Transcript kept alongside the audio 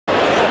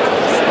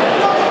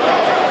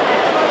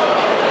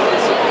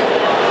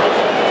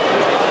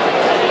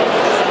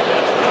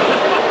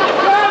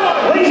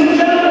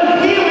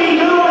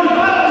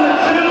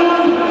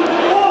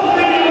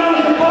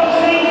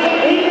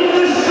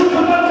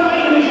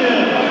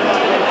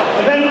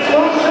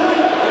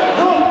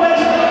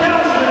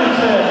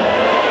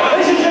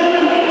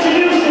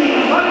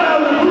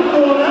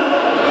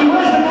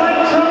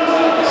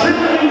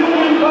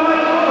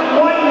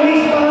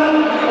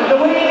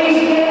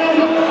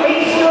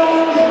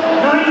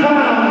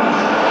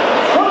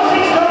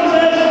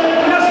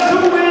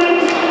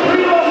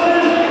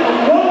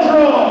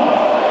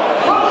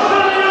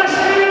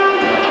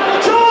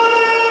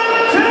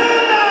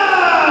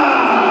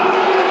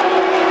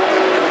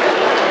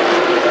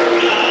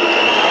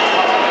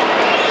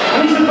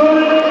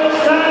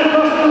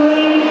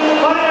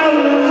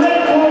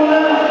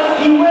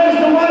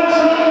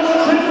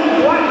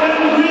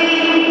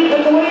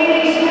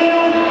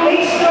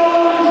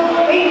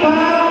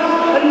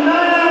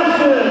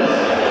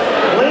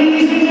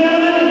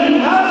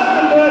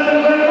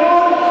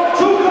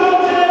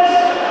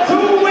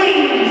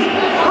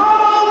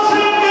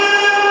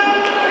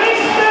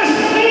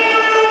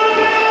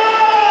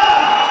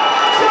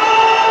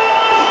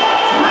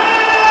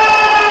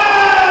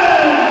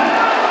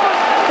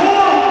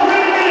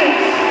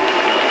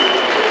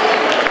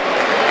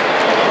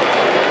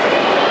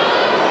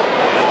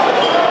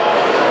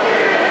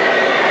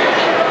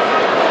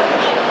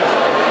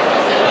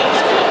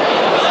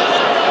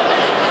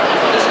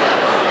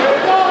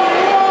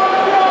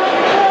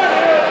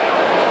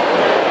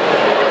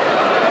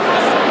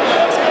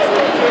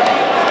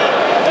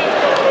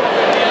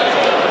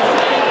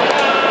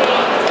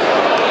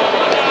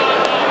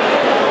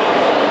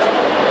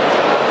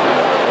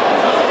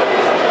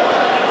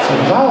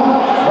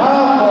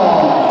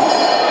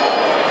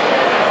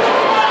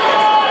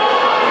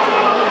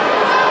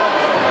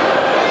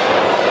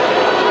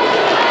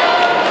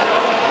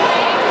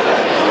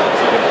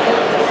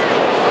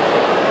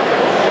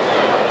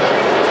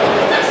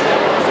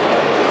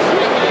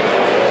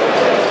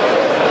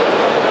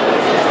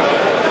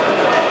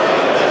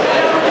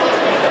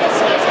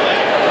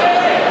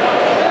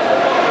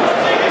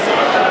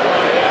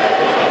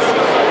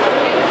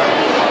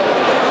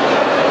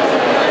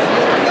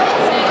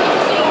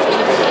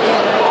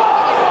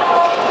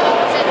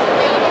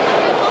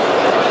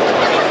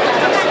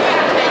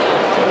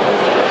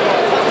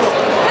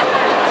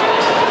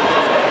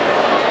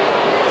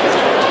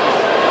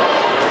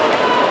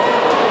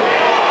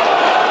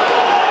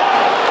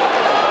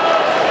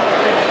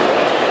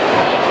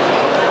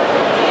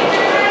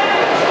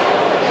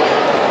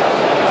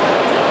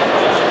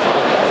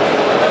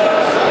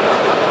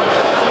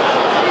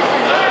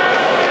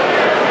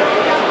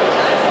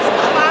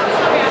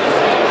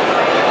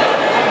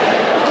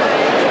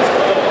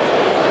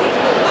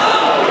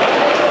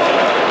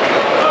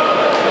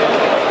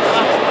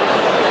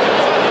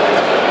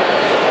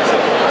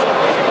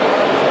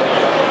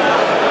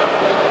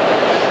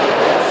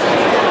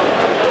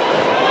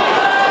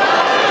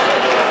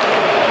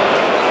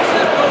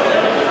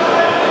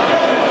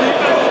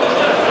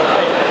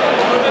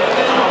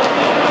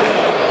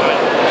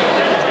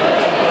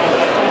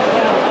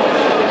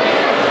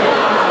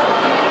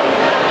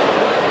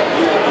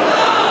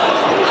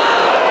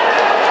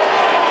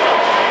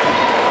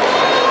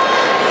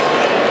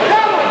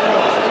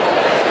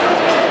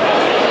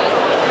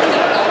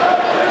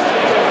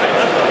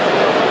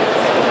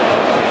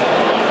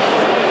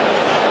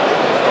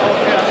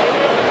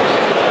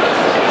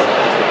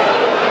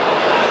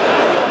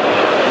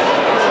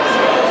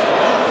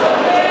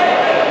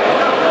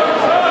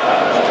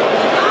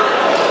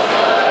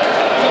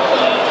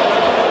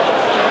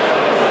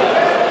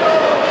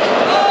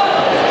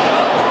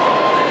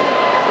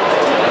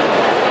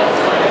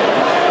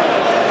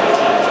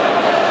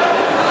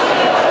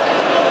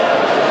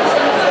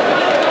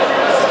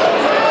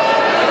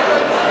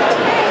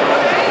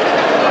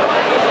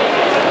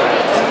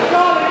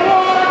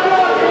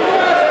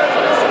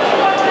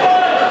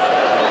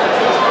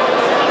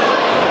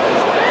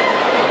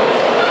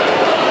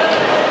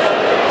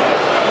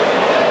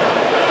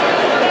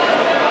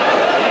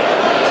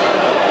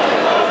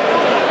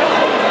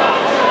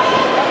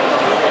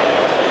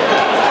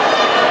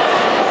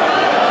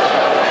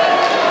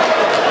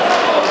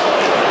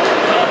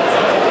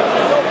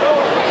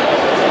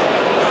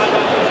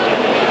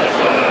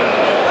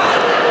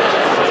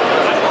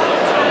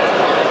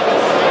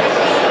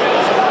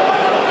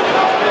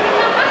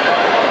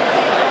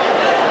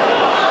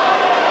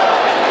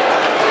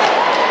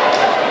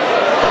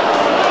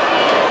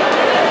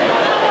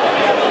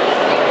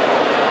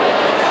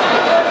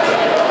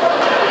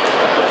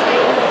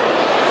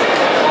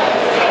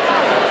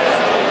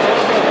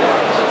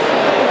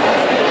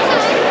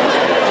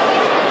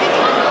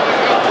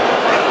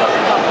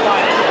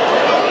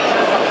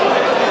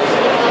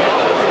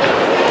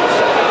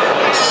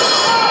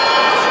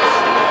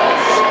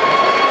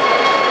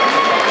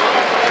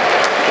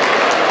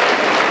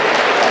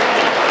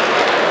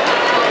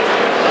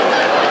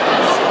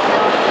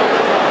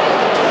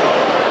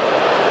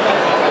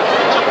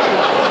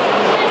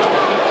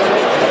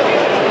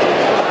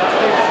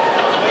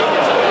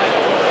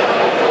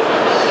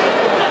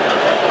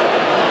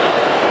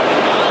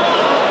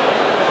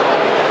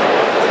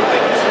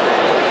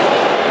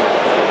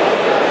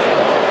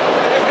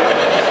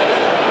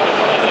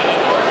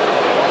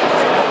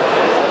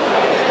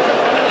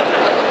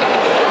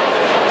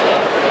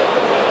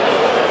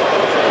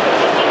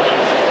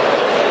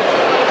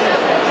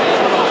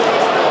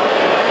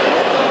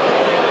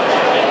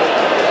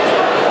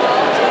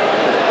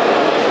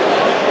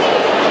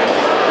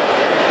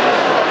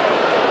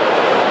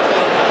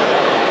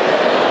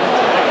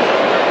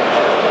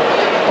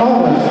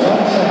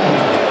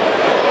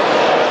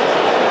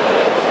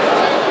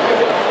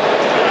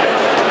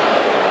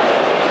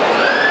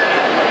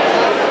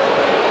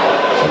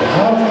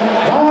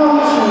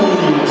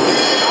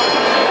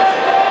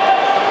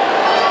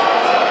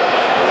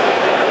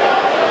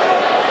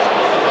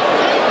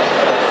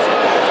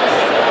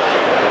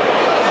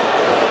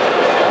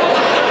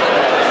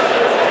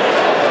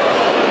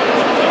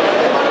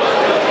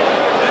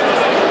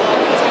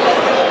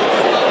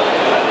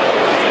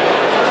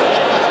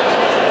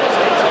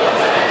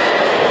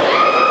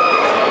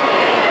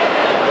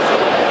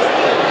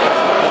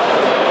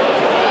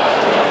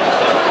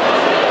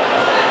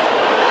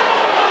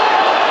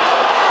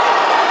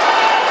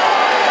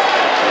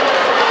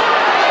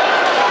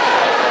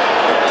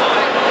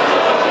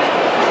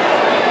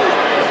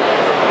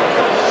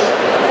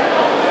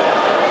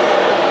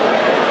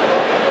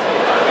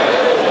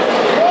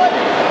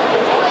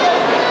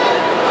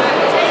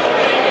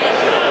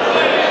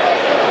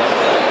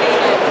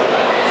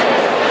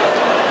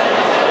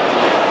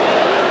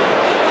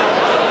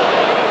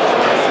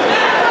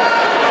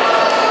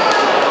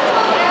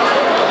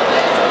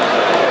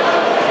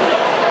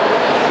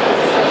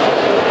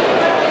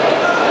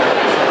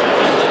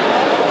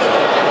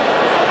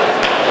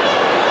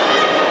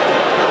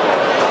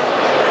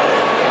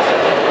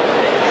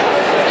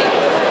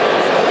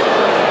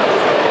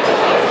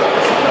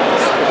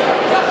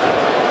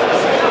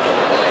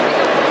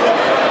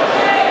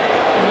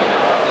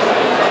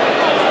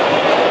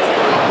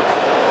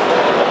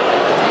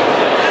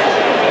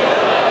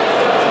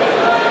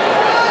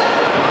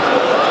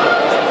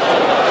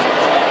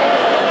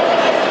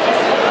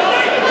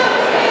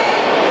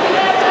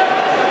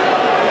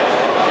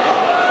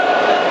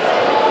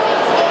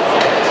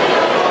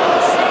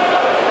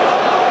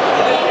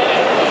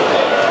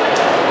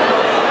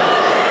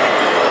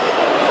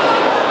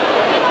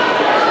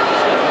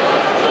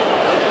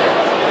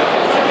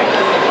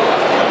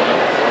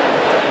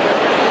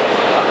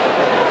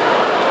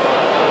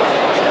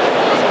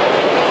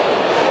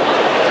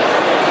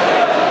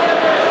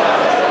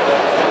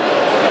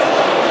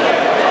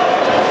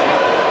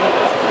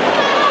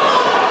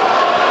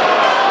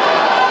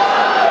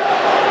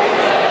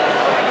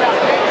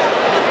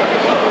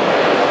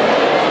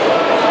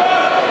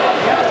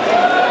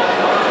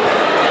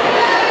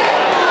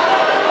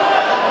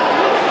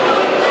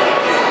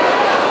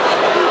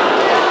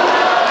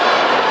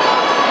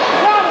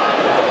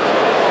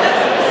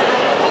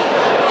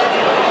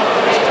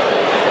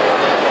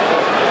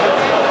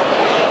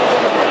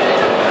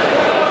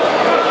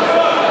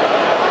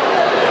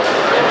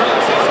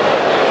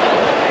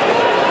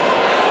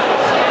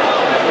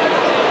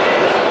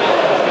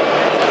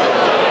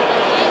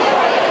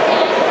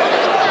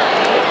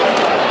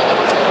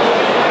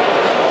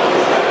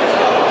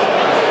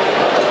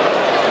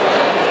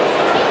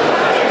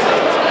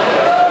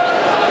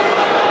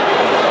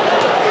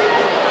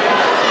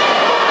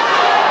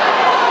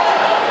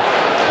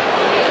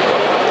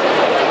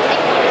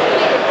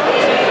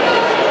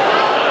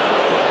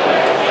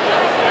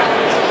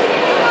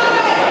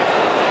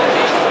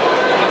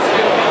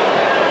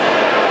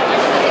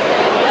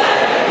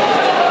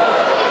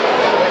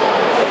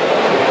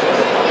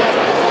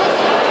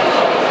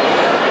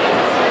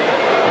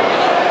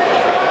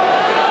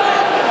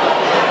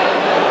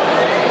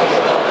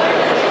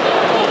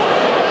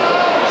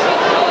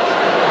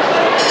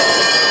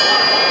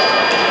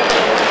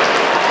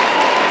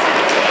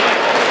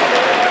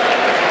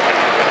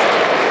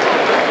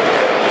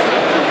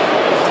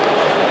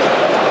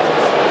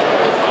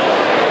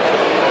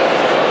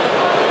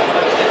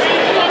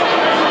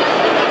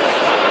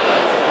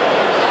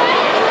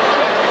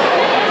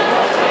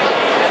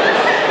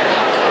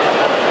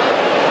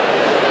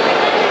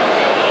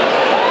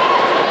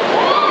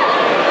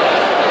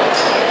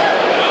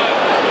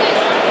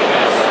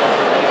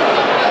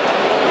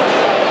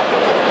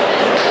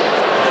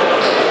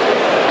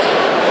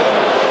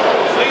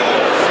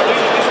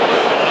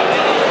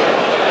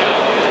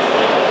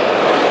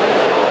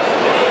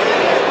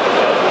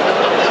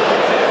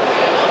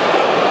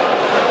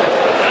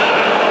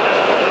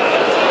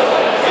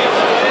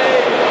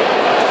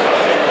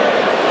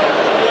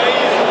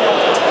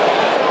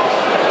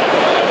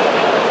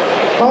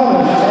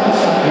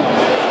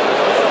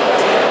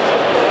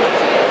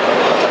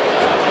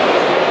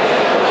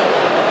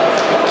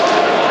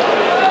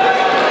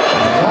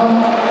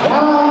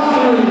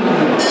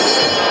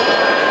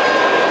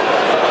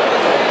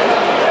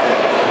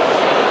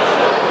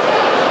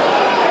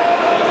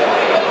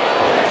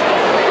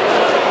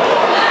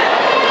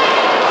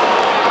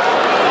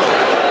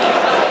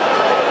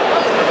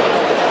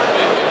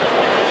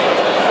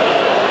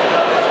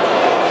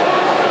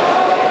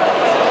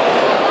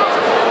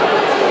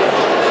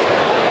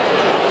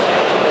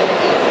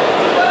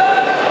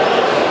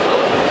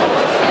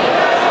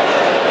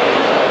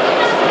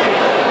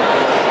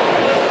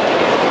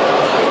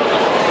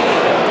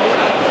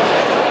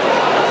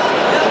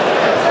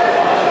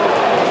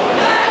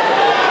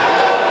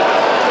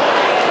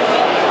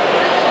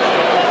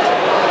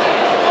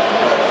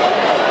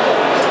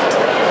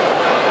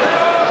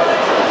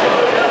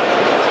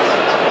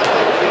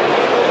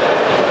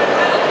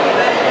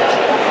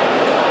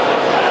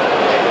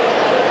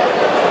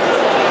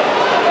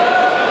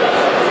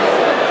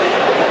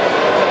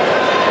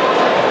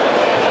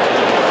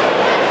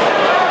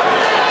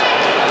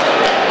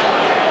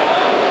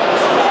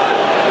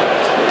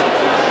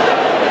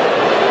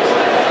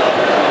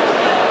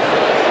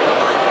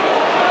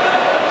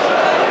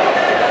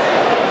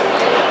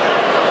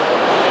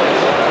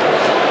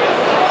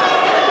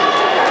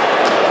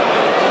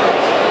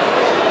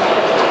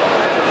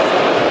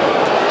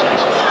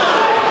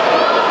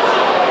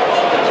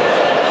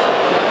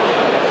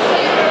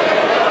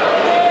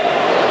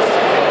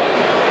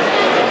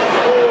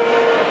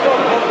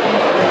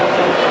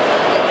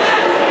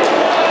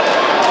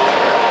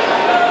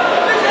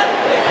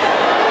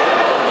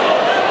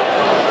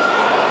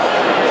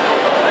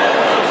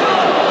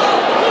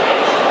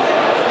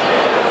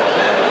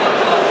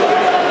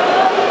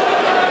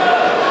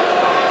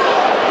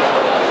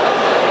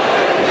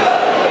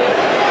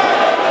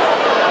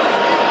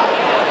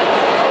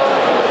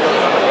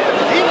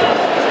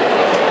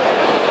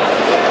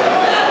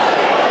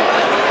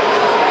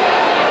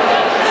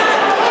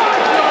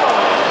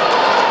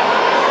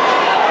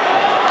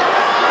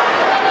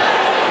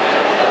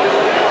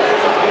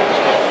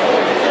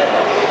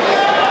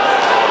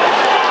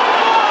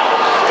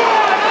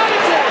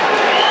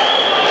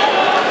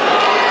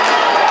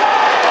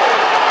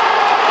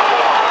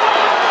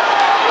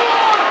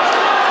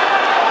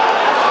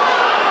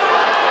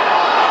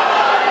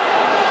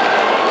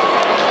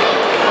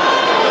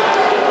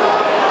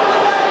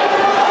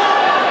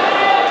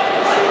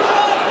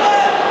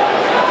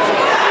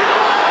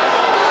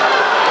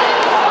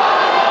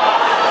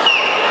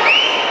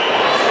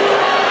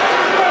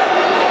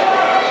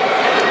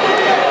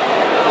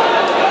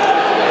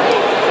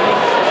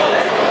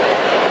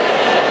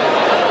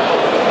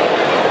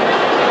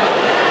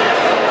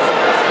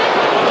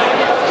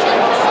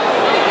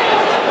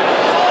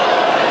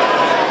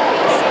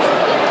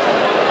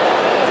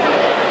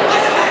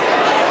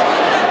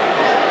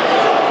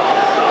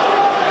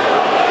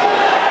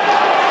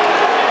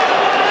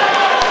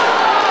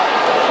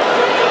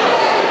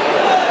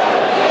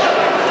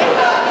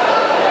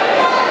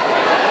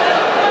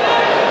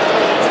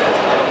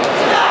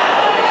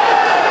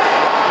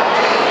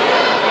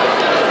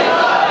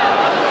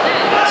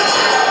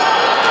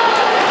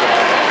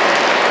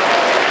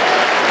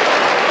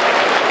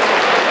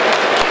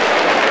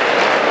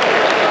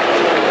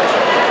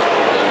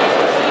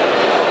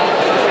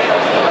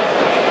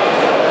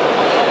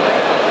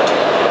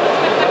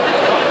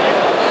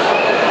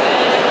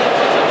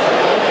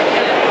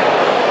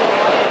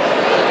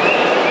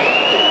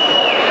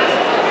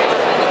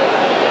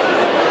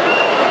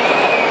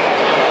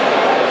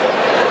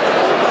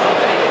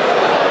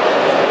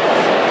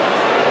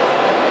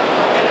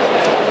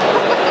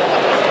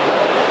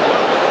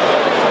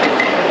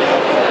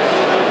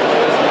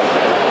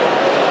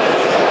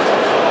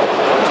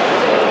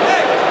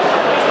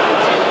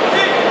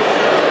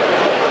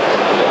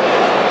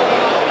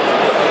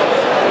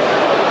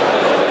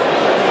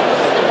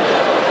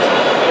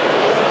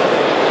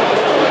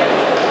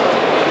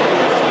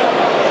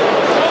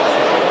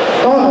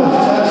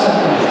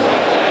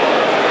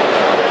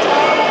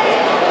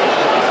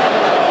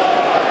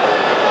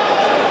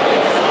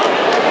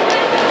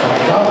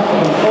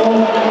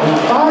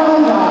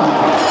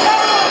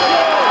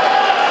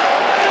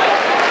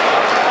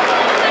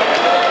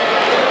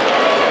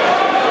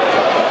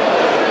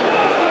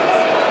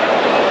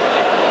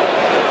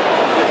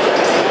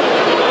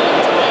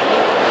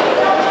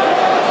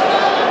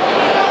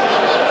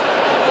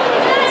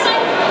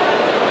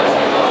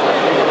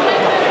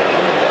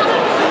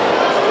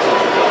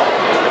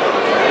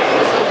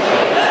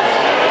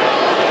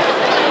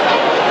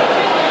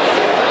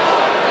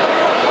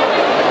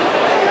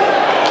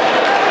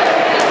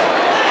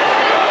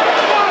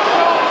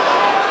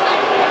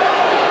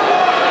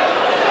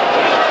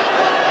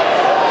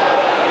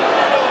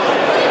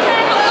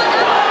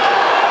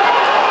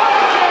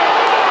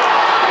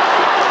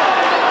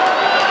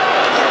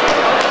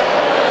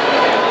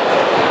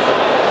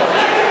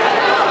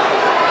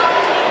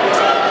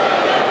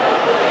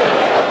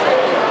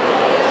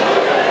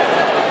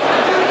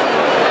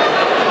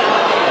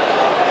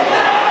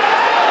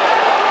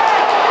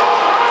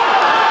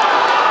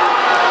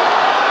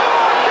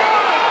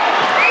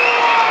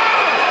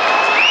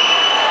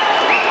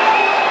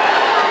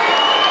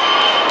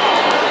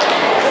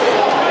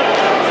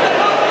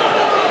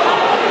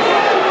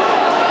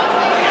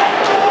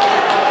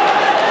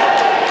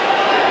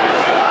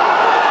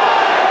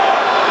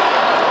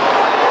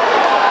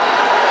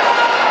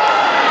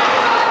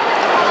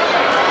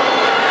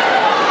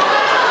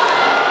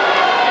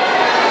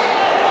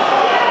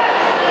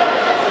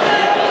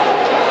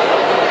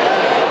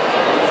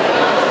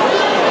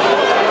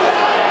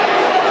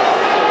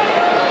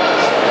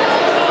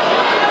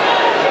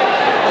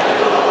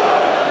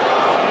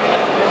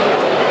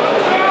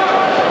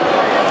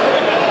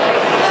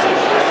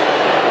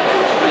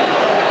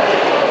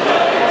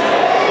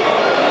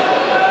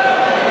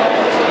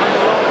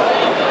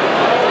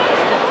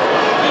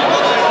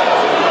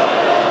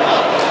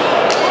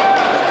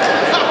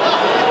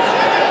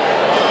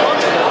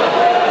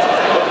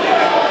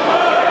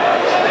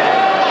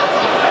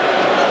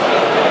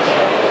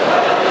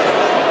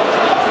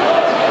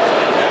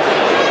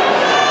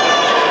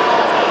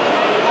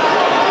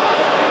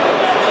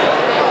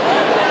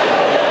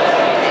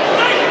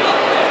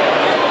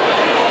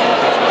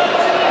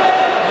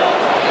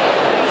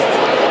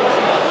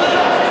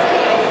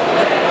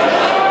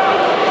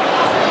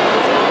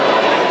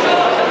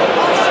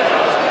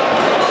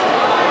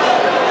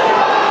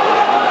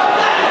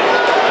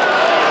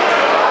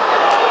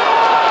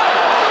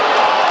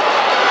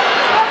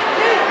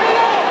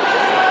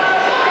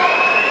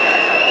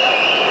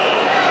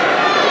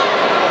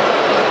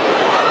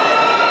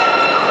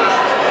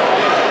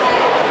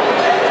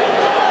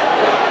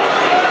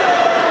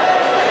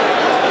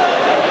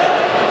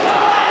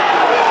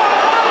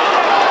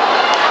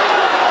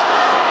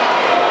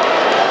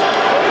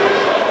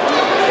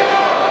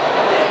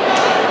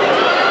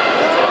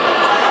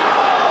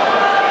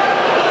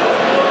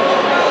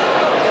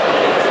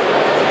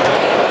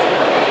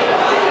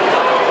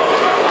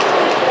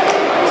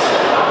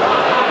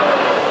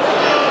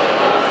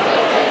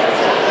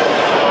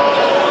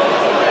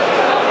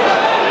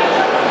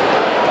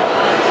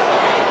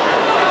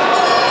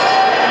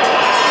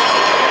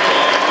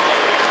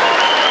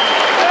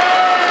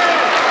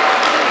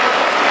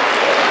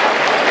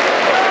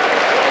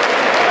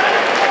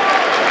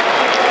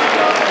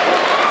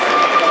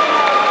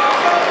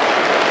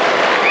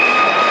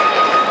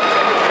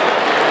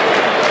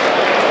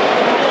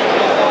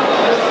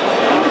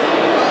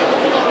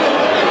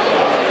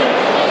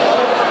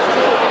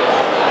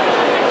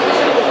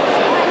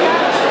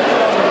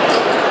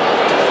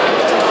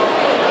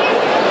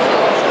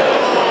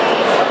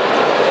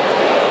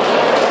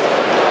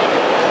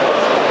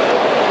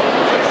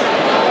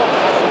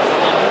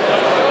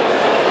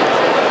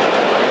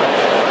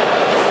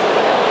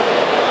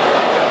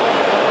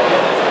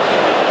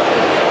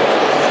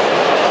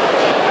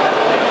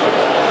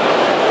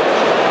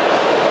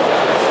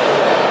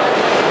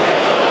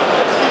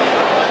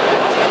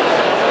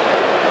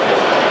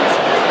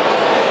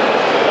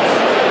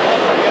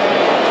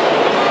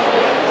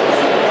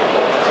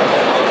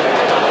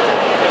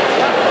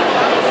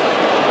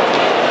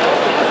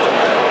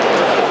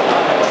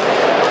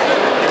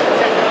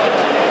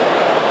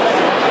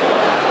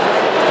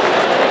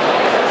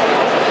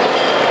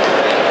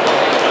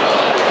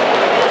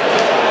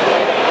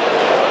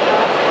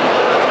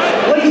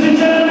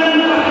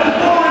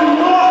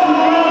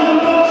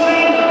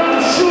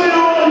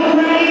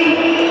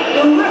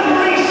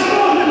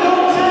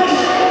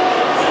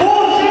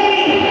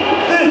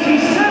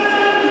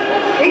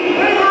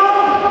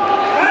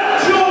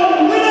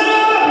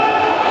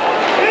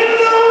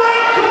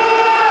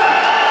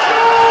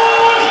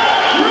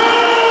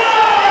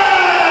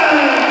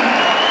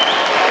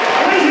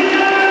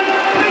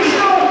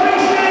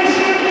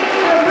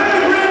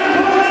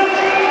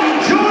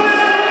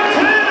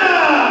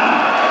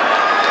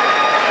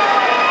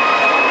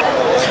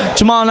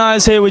Tomorrow night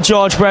is here with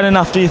George Brennan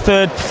after your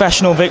third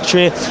professional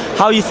victory.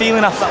 How are you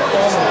feeling after that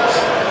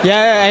performance?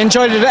 Yeah, I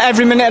enjoyed it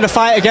every minute of the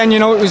fight again. You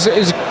know, it was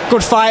a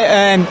good fight.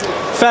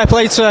 Fair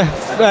play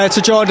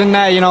to Jordan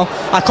there. You know,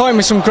 I caught him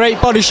with some great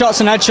body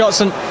shots and head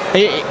shots, and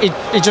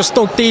he just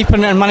dug deep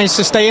and managed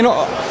to stay in.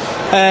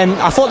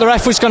 I thought the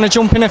ref was going to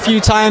jump in a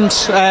few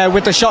times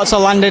with the shots I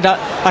landed.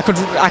 I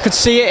could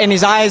see it in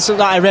his eyes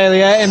that I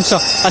really hurt him, so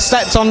I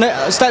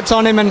stepped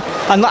on him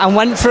and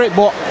went for it.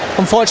 But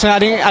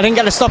unfortunately, I didn't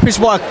get the stoppage.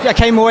 But I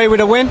came away with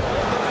a win.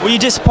 Were you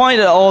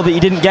disappointed at all that you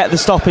didn't get the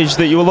stoppage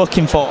that you were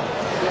looking for?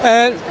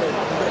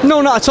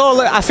 No, not at all.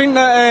 I think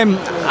that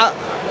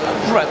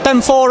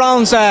them 4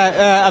 rounds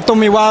have done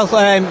me well.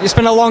 It's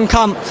been a long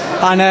camp,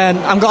 and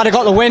I'm glad I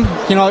got the win.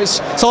 You know,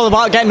 it's all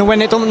about getting the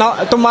win. It don't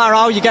matter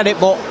how you get it,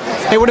 but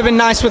it would have been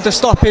nice with the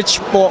stoppage.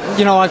 But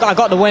you know, I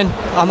got the win.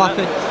 I'm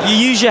happy. You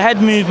use your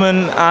head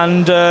movement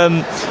and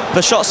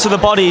the shots to the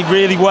body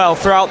really well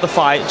throughout the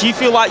fight. Do you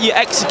feel like you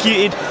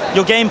executed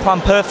your game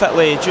plan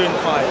perfectly during the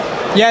fight?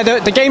 Yeah,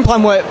 the game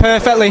plan worked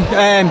perfectly.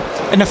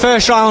 In the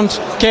first round,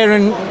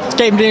 Kieran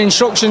gave me the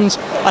instructions.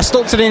 I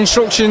stuck to the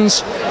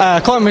instructions,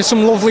 caught him with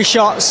some lovely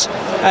shots.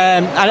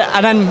 And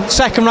then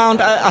second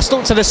round, I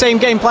stuck to the same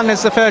game plan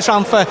as the first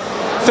round for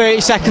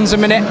 30 seconds a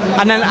minute.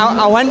 And then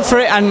I went for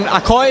it and I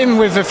caught him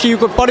with a few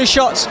good body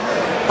shots.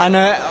 And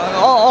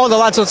all the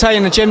lads will tell you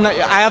in the gym that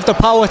I have the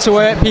power to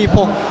hurt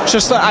people. It's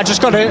just that I just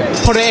got to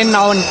put it in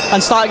now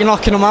and start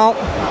knocking them out.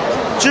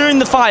 During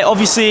the fight,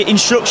 obviously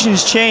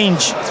instructions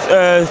change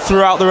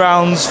throughout the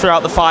rounds,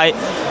 throughout the fight.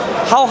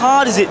 How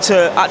hard is it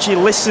to actually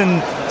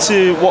listen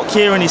to what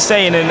Kieran is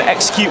saying and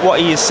execute what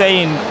he is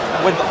saying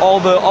with all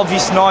the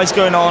obvious noise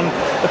going on,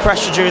 the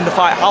pressure during the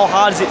fight? How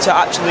hard is it to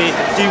actually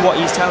do what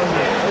he's telling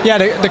you? Yeah,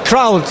 the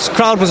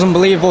crowd was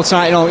unbelievable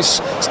tonight. You know,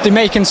 they're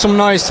making some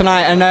noise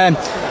tonight, and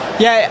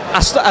yeah,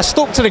 I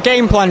stuck to the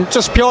game plan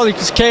just purely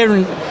because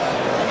Kieran.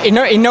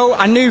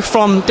 I knew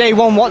from day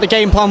one what the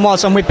game plan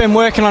was, and we've been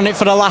working on it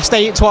for the last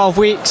 8-12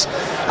 weeks,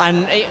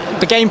 and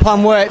the game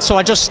plan worked, so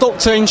I just stuck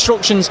to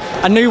instructions.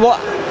 I knew what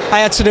I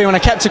had to do, and I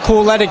kept a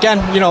cool head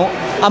again. You know,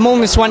 I'm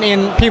only 20,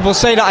 and people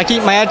say that I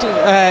keep my head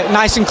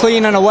nice and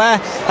clean and aware,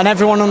 and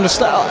everyone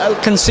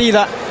can see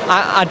that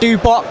I do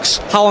box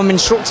how I'm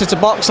instructed to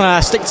box, and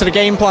I stick to the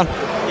game plan.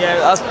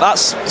 Yeah,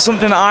 that's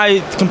something that I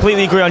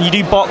completely agree on. You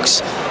do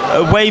box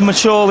way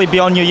maturely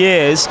beyond your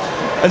years.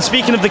 And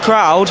speaking of the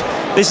crowd,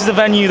 this is a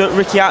venue that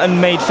Ricky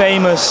Hatton made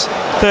famous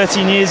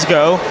 13 years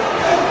ago.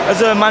 As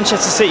a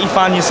Manchester City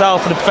fan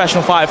yourself and a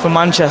professional fighter from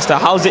Manchester,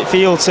 how does it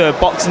feel to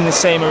box in the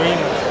same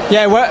arena?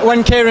 Yeah,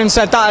 when Kieran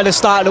said that at the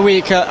start of the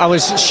week, I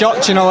was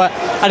shocked. You know,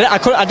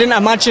 I didn't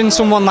imagine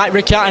someone like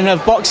Ricky Hatton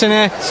of boxing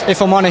here,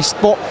 if I'm honest.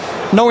 But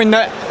knowing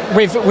that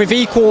we've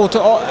equalled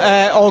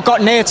or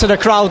got near to the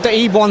crowd that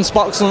he once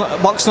boxed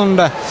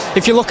under.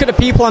 If you look at the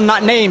people on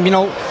that name, you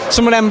know,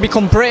 some of them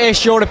become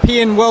British,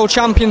 European, world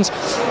champions.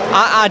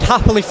 I'd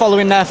happily follow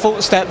in their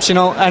footsteps, you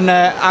know, and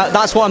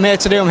that's what I'm here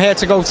to do. I'm here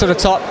to go to the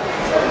top.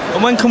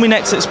 And when can we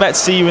next expect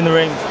to see you in the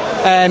ring?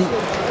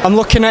 I'm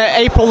looking at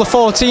April the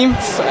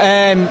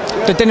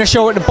 14th, the dinner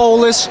show at the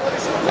Bowlers.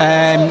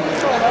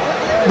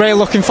 Really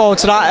looking forward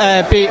to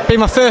that. Be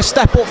my first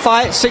step up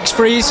fight, 6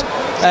 threes.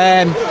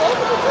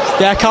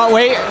 Yeah, I can't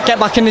wait. Get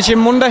back in the gym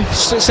Monday,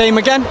 same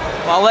again.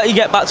 Well, I'll let you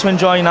get back to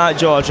enjoying your night,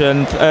 George,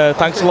 and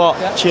thanks a lot.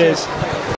 Yeah, cheers.